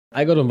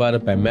I got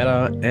invited by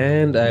Meta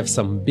and I have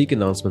some big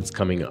announcements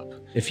coming up.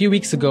 A few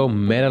weeks ago,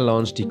 Meta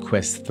launched the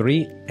Quest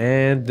 3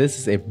 and this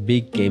is a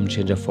big game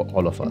changer for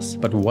all of us.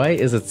 But why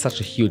is it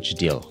such a huge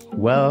deal?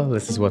 Well,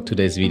 this is what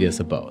today's video is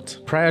about.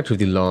 Prior to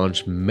the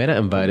launch, Meta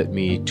invited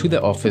me to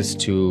their office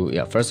to,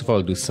 first of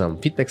all, do some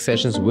feedback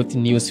sessions with the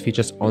newest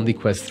features on the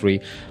Quest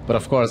 3, but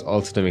of course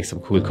also to make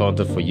some cool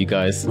content for you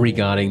guys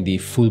regarding the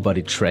full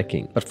body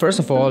tracking. But first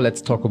of all,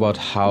 let's talk about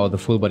how the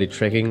full body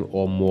tracking,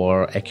 or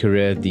more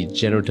accurate, the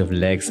generative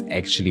legs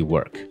actually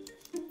work.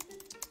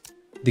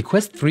 The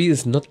Quest 3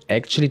 is not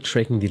actually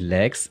tracking the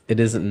legs, it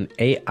is an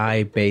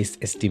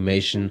AI-based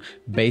estimation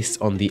based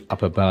on the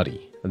upper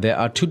body. There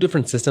are two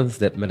different systems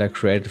that Meta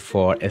created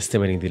for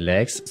estimating the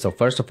legs. So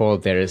first of all,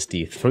 there is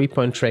the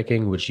 3-point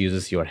tracking, which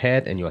uses your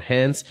head and your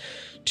hands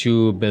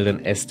to build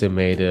an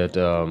estimated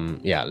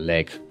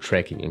leg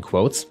tracking in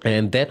quotes.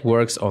 And that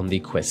works on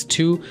the Quest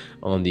 2,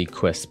 on the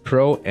Quest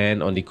Pro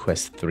and on the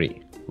Quest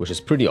 3. Which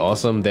is pretty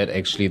awesome that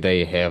actually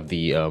they have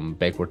the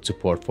backward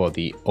support for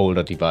the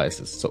older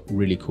devices. So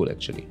really cool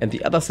actually. And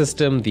the other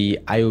system, the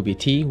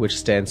IOBT, which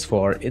stands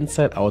for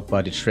Inside Out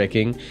Body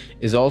Tracking,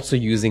 is also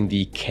using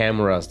the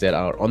cameras that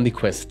are on the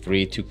Quest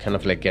 3 to kind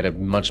of like get a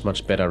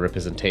much better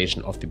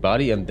representation of the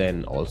body and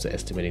then also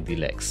estimating the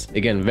legs.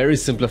 Again, very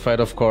simplified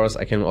of course.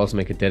 I can also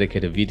make a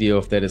dedicated video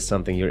if that is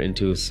something you're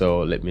into, so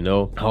let me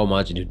know how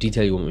much into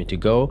detail you want me to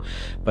go.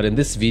 But in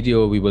this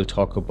video we will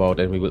talk about,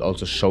 and we will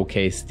also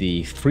showcase,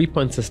 the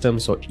 3-point system.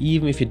 So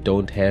even if you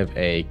don't have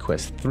a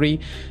Quest 3,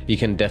 you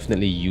can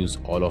definitely use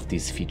all of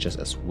these features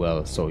as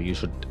well. So you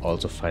should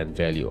also find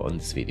value on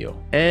this video.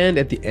 And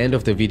at the end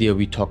of the video,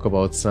 we talk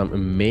about some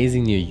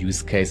amazing new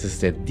use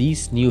cases that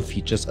these new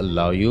features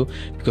allow you,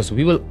 because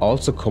we will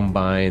also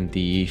combine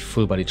the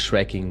full body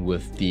tracking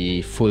with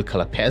the full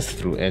color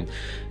pass-through, and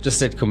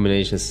just that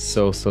combination is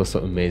so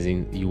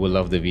amazing. You will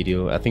love the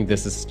video. I think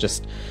this is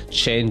just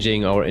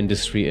changing our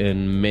industry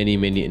in many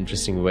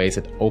interesting ways.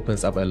 It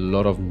opens up a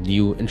lot of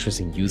new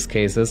interesting use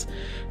cases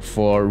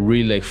for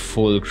really like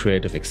full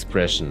creative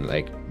expression,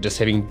 like just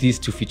having these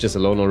two features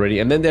alone already,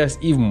 and then there's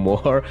even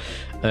more,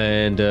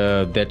 and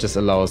that just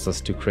allows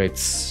us to create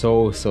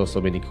so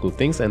many cool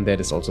things, and that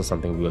is also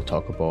something we will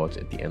talk about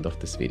at the end of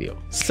this video.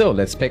 So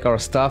let's pack our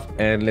stuff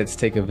and let's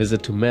take a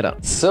visit to Meta.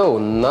 So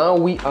now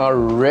we are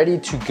ready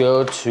to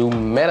go to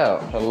Meta.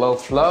 Hello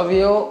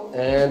Flavio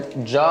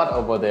and Jad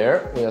over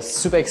there. We are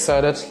super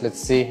excited. Let's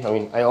see. I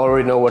mean, I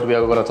already know what we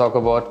are going to talk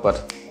about,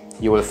 but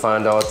you will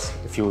find out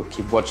if you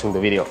keep watching the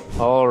video.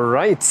 All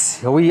right,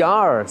 here we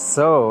are.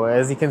 So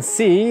as you can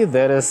see,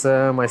 that is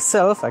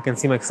myself. I can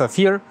see myself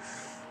here,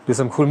 do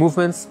some cool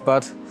movements,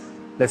 but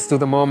let's do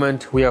the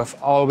moment we have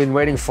all been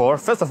waiting for.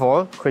 First of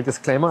all, quick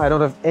disclaimer, I don't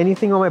have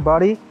anything on my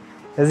body.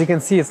 As you can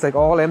see, it's like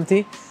all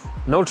empty,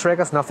 no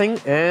trackers, nothing.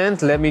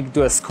 And let me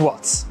do a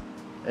squat.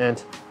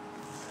 And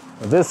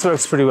this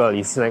works pretty well.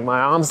 You see like my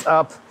arms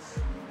up,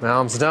 my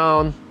arms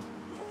down.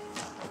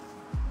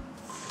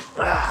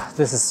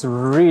 This is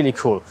really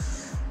cool.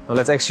 Now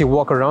let's actually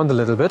walk around a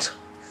little bit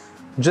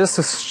just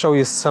to show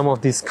you some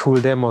of these cool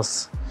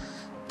demos.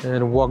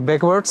 And walk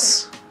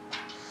backwards,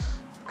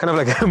 kind of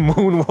like a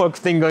moonwalk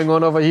thing going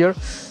on over here.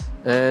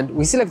 And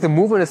we see like the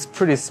movement is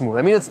pretty smooth.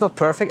 I mean, it's not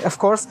perfect, of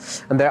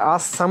course, and there are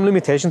some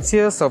limitations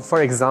here. So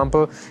for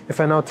example,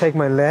 if I now take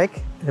my leg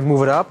and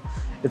move it up,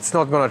 it's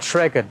not gonna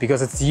track it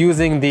because it's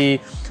using the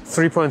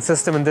 3-point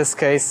system in this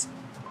case.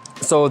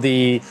 So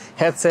the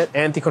headset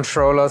and the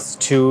controllers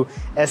to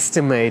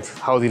estimate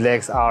how the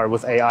legs are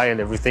with AI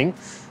and everything.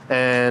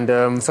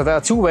 And so there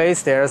are two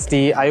ways. There's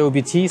the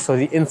IOBT, so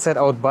the inside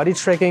out body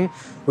tracking,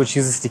 which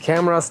uses the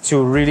cameras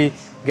to really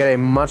get a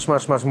much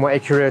more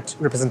accurate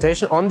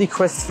representation on the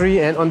Quest 3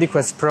 and on the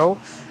Quest Pro.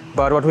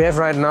 But what we have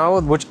right now,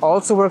 which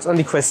also works on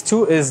the Quest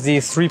 2, is the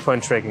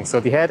 3-point tracking. So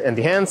the head and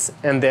the hands,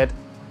 and that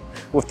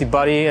with the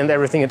body and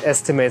everything, it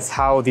estimates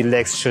how the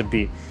legs should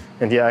be.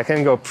 And yeah, I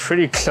can go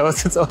pretty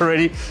close. It's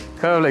already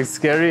kind of like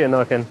scary, and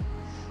now I can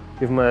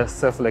give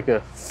myself like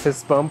a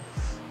fist bump.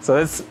 So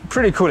it's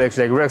pretty cool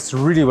actually, it works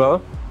really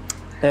well.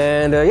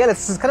 And yeah,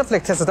 let's just kind of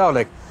like test it out.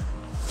 Like,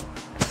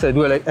 so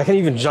I can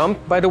even jump,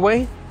 by the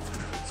way.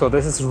 So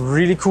this is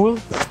really cool.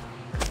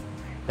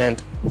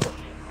 And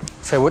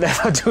if I would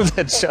ever do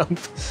that jump,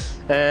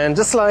 and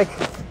just like,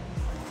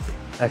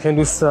 I can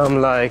do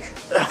some like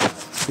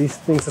these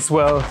things as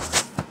well.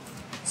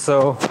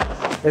 So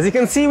as you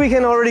can see, we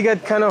can already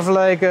get kind of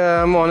like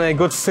on a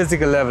good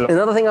physical level.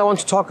 Another thing I want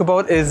to talk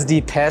about is the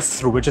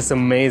pass-through, which is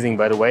amazing,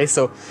 by the way.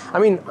 So, I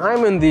mean,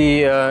 I'm in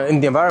the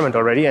environment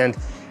already, and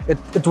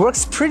it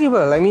works pretty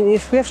well. I mean,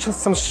 if we have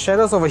some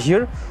shadows over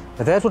here,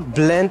 that would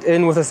blend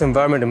in with this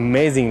environment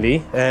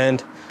amazingly.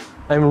 And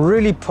I'm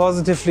really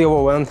positively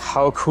overwhelmed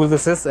how cool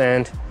this is.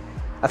 And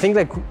I think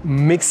like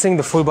mixing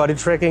the full body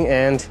tracking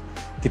and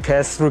the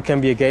pass-through can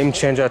be a game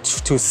changer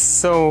to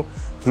so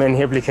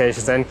many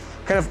applications. And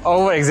kind of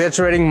over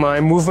exaggerating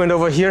my movement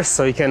over here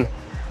so you can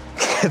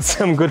get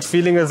some good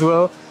feeling as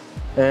well.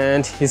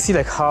 And you see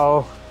like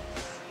how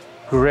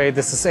great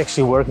this is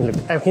actually working.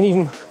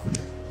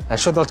 I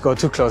should not go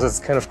too close, it's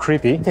kind of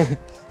creepy.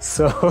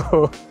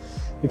 So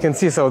You can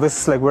see, so this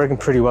is like working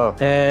pretty well.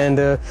 And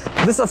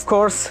this, of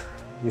course,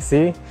 you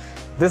see,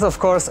 this of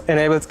course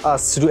enables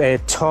us to do a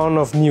ton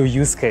of new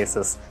use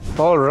cases.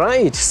 All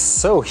right,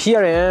 so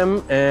here I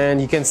am,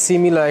 and you can see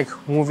me like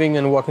moving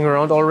and walking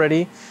around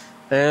already.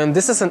 And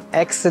this is an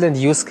excellent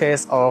use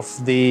case of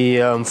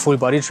the full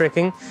body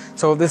tracking.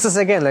 So this is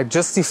again like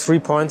just these 3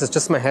 points. It's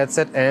just my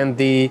headset and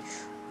the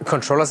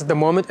controllers at the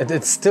moment, and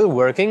it's still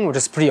working, which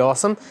is pretty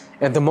awesome.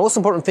 And the most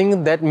important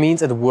thing, that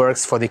means it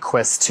works for the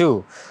Quest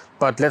 2.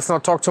 But let's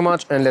not talk too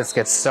much and let's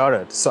get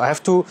started. So I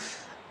have to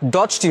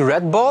dodge the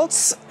red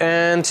balls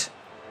and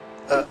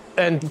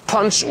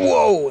punch,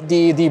 whoa,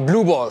 the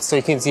blue balls. So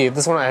you can see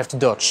this one I have to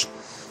dodge.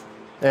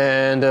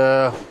 And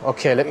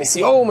okay, let me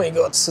see. Oh my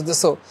god, so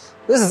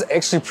this is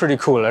actually pretty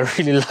cool. I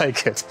really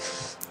like it.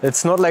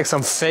 It's not like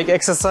some fake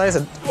exercise.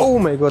 And, oh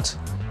my god,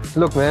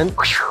 look, man.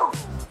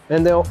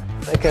 And now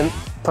I can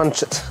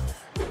punch it.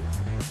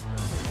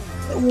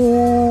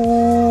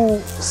 Ooh,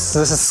 this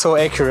is so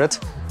accurate.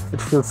 It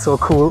feels so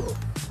cool.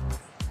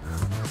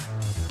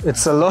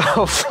 It's a lot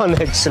of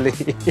fun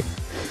actually.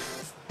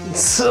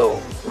 So,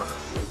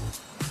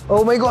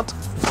 oh my god.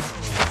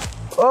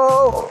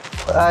 Oh,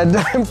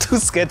 I'm too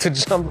scared to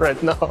jump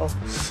right now.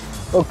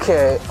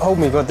 Okay, oh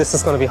my god, this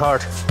is gonna be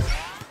hard.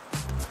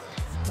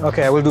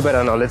 Okay, I will do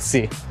better now, let's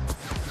see.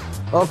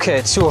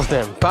 Okay, 2 of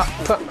them.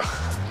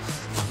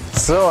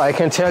 So I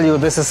can tell you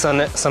this is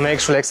some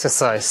actual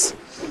exercise.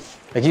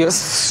 Like you're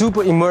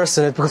super immersed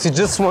in it because you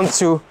just want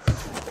to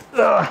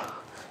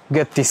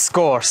get these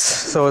scores.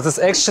 So this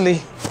is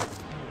actually,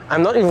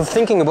 I'm not even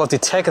thinking about the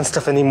tech and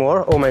stuff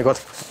anymore. Oh my god,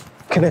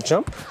 can I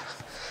jump?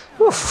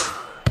 Oof.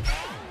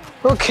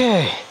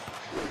 Okay,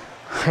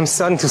 I'm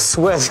starting to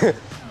sweat.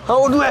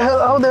 How the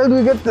hell do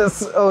we get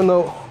this? Oh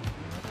no.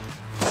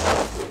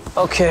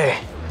 Okay,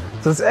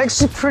 so it's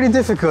actually pretty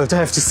difficult, I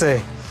have to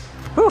say.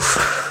 Oof.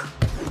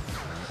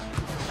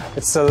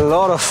 It's a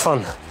lot of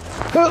fun.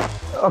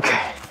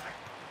 Okay,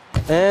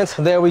 and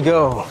there we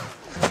go.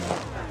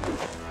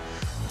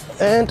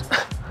 And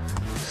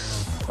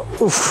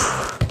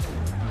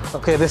oof.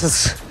 Okay, this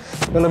is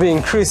gonna be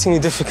increasingly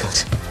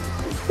difficult.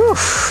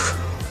 Oof.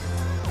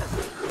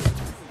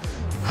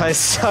 I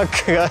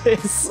suck,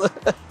 guys.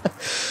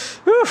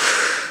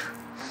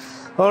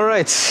 All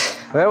right,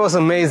 that was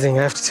amazing,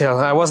 I have to tell.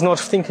 I was not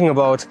thinking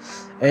about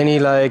any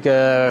like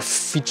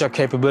feature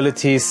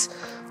capabilities,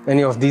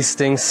 any of these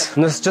things.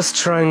 I'm just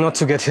trying not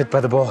to get hit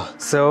by the ball.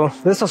 So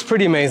this was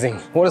pretty amazing.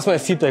 What is my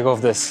feedback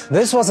of this?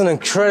 This was an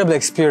incredible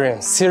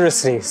experience,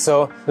 seriously.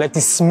 So like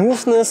the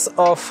smoothness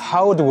of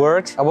how it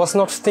worked, I was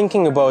not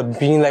thinking about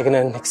being like in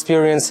an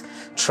experience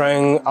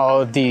trying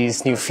out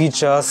these new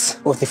features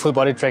with the full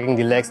body tracking,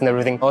 the legs and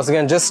everything. I was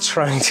again just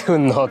trying to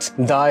not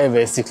die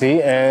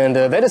basically, and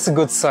that is a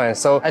good sign.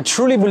 So I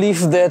truly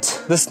believe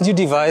that this new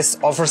device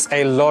offers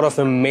a lot of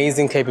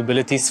amazing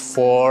capabilities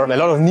for a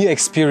lot of new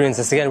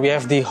experiences. Again, we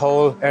have the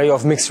whole area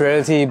of mixed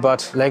reality,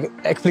 but like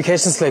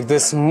applications like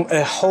this,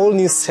 a whole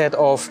new set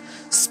of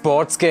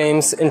sports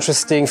games,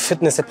 interesting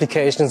fitness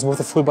applications with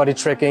the full body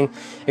tracking.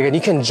 Again,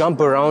 you can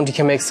jump around, you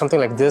can make something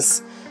like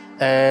this.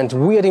 And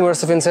we at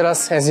Immersive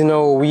Insiders, as you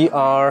know, we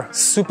are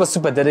super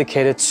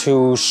dedicated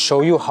to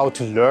show you how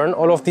to learn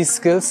all of these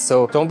skills.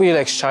 So don't be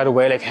like shied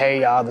away like, hey,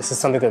 this is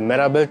something that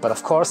Meta built. But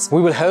of course,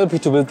 we will help you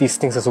to build these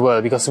things as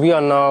well, because we are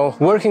now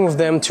working with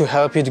them to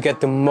help you to get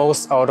the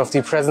most out of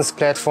the Presence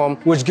platform,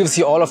 which gives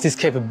you all of these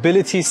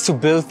capabilities to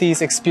build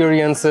these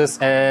experiences.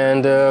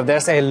 And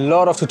there's a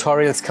lot of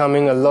tutorials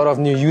coming, a lot of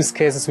new use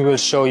cases we will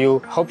show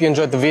you. Hope you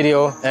enjoyed the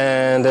video.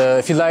 And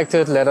if you liked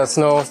it, let us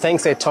know.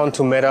 Thanks a ton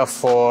to Meta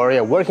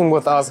for working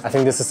with us. I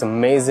think this is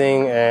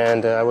amazing,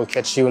 and I will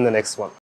catch you in the next one.